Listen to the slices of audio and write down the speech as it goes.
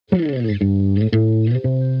Good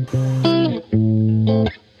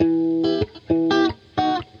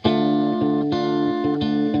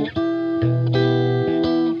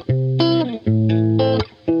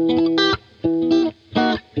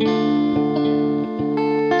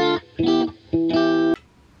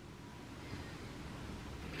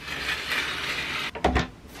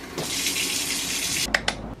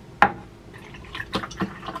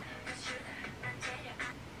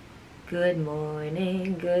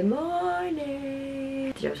morning, good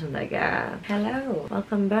morning. Hello,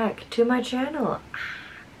 welcome back to my channel.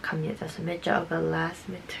 今日就 submit 咗個 last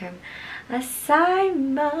midterm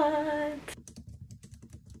assignment.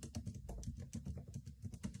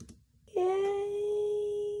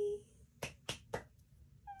 Yay!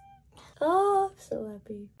 Oh, I'm so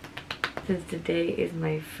happy. Since today is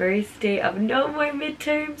my first day of no more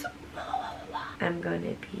midterms, I'm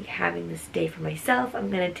gonna be having this day for myself. I'm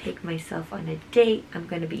gonna take myself on a date. I'm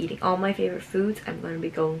gonna be eating all my favorite foods. I'm gonna be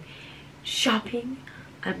going shopping.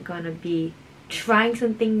 I'm gonna be trying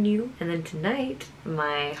something new. And then tonight,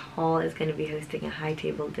 my hall is gonna be hosting a high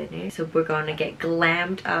table dinner. So we're gonna get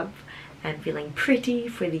glammed up and feeling pretty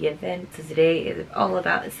for the event. So today is all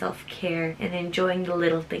about self-care and enjoying the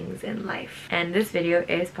little things in life. And this video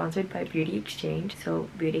is sponsored by Beauty Exchange. So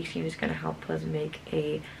Beauty Exchange is gonna help us make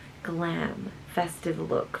a glam festive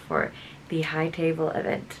look for the high table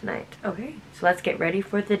event tonight. Okay, so let's get ready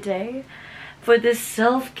for the day, for this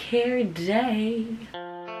self-care day.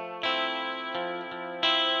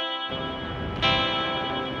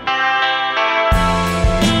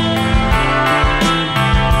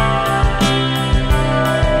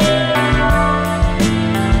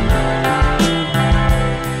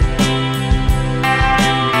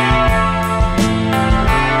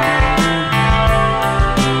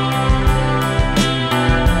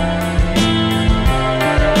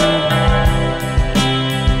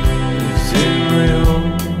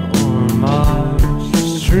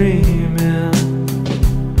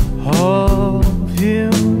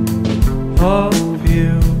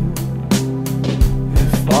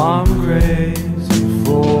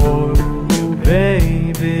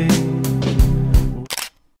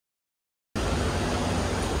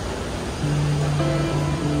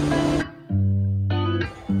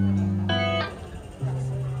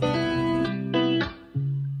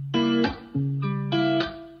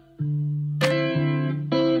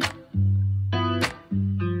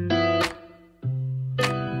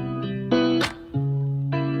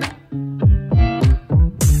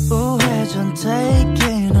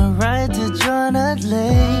 Taking a ride to join a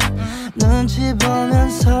lake 눈치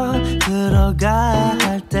보면서 들어가야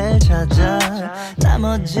할 때 찾아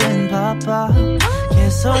나머진 바빠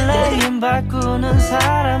개설레임 바꾸는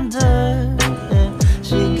사람들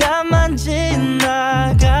시간만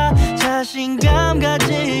지나가 자신감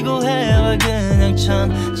가지고 해와 그냥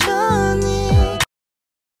천천히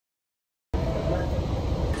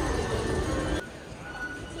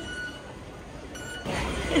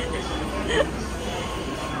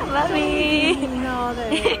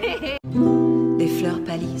Les fleurs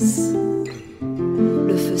pâlissent,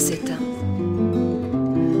 le feu s'éteint,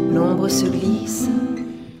 l'ombre se glisse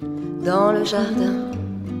dans le jardin,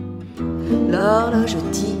 l'horloge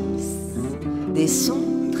tisse des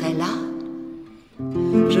sons très las,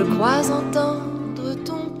 je crois entendre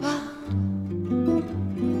ton pas,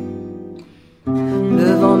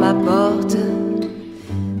 le vent m'apporte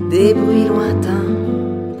des bruits lointains,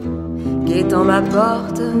 guettant ma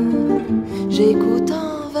porte, j'écoute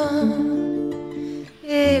en vain,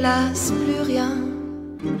 hélas plus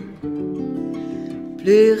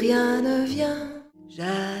rien ne vient,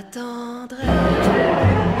 j'attendrai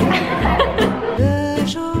le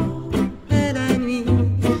jour et la nuit,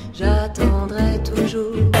 j'attendrai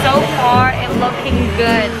toujours. So far, it's looking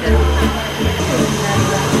good.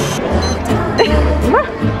 點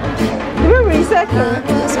樣 reset 佢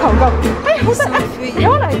頭角？哎，好得啊！攞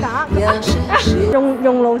嚟打，用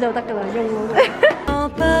腦就得㗎啦，用腦。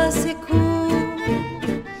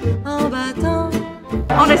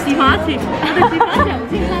我哋示範一次，由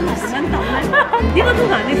千三萬蚊揼咧，點解通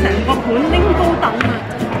常你成個盤拎高揼啊？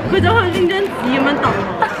佢就可以拎張紙咁樣揼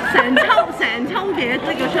喎，成抽嘢擠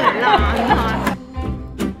咗出嚟爛晒。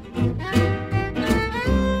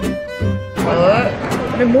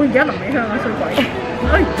你唔好而家臨尾香啊，衰鬼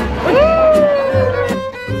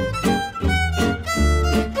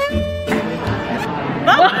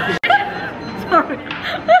！sorry，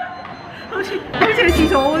 好似去廁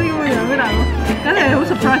所嗰啲咁嘅樣嘅大佬，梗係好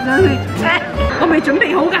surprise 嗰陣時，我未準備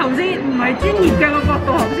好㗎頭先，唔係專業嘅個角度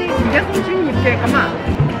頭先，而家先專業嘅咁啊，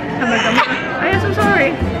係咪咁啊？哎呀 ，so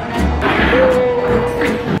sorry。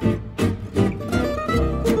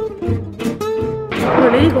喂，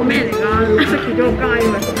你呢個咩嚟㗎？綠色結咗個街喎。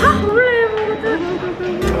嚇，好靚喎！我覺得。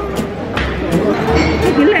都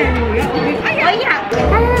幾靚喎而家。哎呀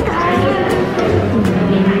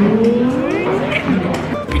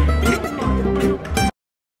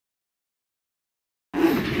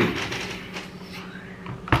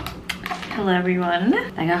！Hello everyone.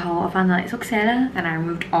 大家好，我返到嚟宿舍啦 and I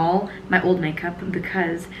removed all my old makeup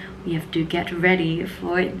because we have to get ready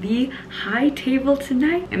for the high table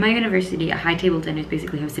tonight. In my university, a high table dinner is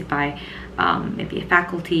basically hosted by maybe a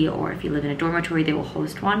faculty, or if you live in a dormitory, they will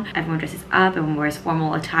host one. Everyone dresses up, everyone wears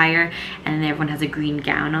formal attire, and then everyone has a green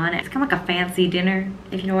gown on. It's kind of like a fancy dinner,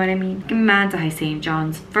 if you know what I mean. It's St.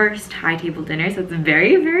 John's first high table dinner, so it's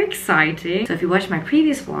very, very exciting. So if you watched my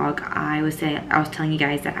previous vlog, I was telling you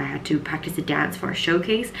guys that I had to practice a dance for a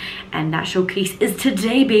showcase, and that showcase is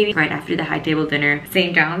today, baby. Right after the high table dinner,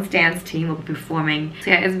 St. John's dance team will be performing. So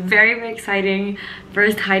yeah, it's very, very exciting.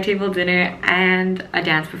 First high table dinner and a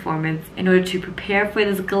dance performance. In order to prepare for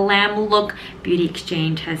this glam look, Beauty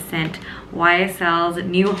Exchange has sent YSL's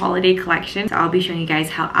new holiday collection. So I'll be showing you guys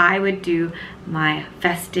how I would do my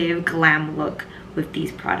festive glam look with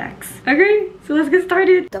these products. Okay, so let's get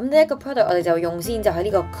started. 咁呢一個 product 我哋就用先，就係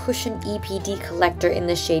呢個 Cushion EPD Collector in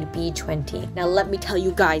the shade B20. Now let me tell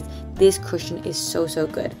you guys, this cushion is so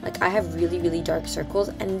good. Like, I have really dark circles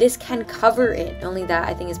and this can cover it. Not only that,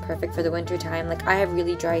 I think it's perfect for the winter time. Like, I have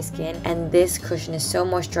really dry skin and this cushion is so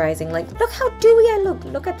moisturizing. Like, look how dewy I look.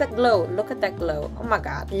 Look at that glow. Look at that glow. Oh my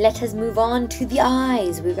god. Let us move on to the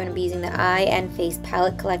eyes. We're going to be using the eye and face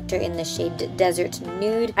palette collector in the shade Desert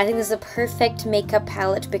Nude. I think this is a perfect makeup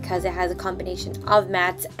palette because it has a combination of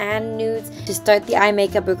mattes and nudes. To start the eye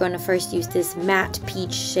makeup, we're going to first use this matte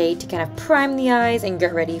peach shade to kind of prime the eyes and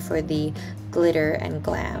get ready for the glitter and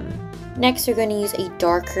glam. Next, we're going to use a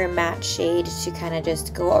darker matte shade to kind of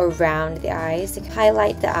just go around the eyes to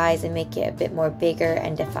highlight the eyes and make it a bit more bigger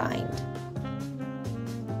and defined.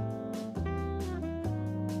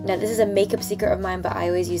 Now, this is a makeup secret of mine, but I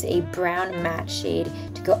always use a brown matte shade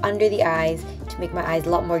to go under the eyes to make my eyes a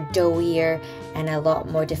lot more doughier and a lot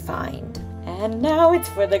more defined. And now it's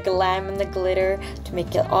for the glam and the glitter to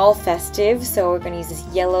make it all festive. So we're going to use this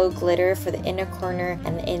yellow glitter for the inner corner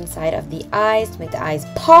and the inside of the eyes to make the eyes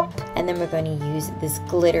pop. And then we're going to use this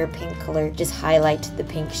glitter pink color, just highlight the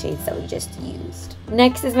pink shades that we just used.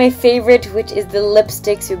 Next is my favorite, which is the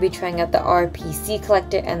lipsticks. We'll be trying out the RPC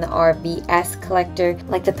collector and the RBS collector.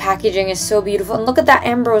 Like, the packaging is so beautiful. And look at that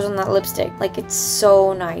ambrose on that lipstick. Like, it's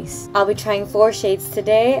so nice. I'll be trying 4 shades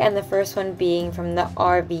today, and the first one being from the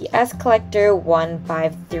RBS collector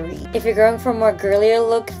 153. If you're going for a more girlier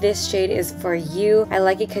look, this shade is for you. I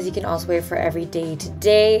like it because you can also wear it for every day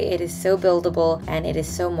today. It is so buildable and it is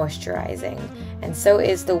so moisturizing. And so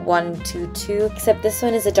is the 122, except this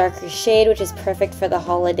one is a darker shade, which is perfect for the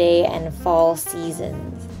holiday and fall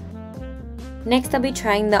seasons. Next, I'll be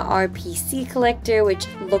trying the RPC collector, which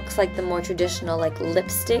looks like the more traditional like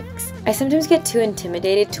lipsticks. I sometimes get too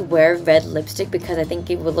intimidated to wear red lipstick because I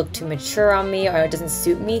think it would look too mature on me or it doesn't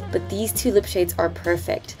suit me, but these 2 lip shades are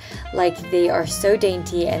perfect. Like, they are so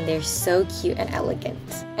dainty and they're so cute and elegant.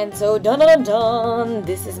 And so, dun dun dun,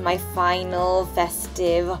 this is my final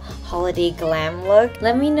festive holiday glam look.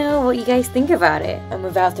 Let me know what you guys think about it. And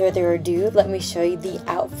without further ado, let me show you the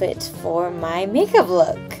outfit for my makeup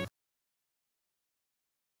look.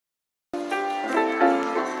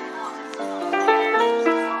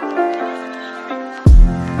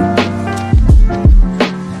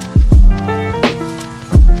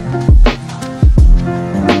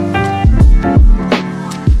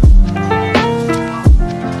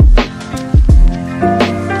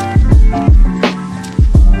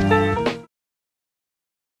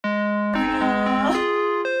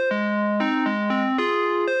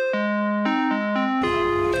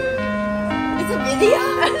 It's a video!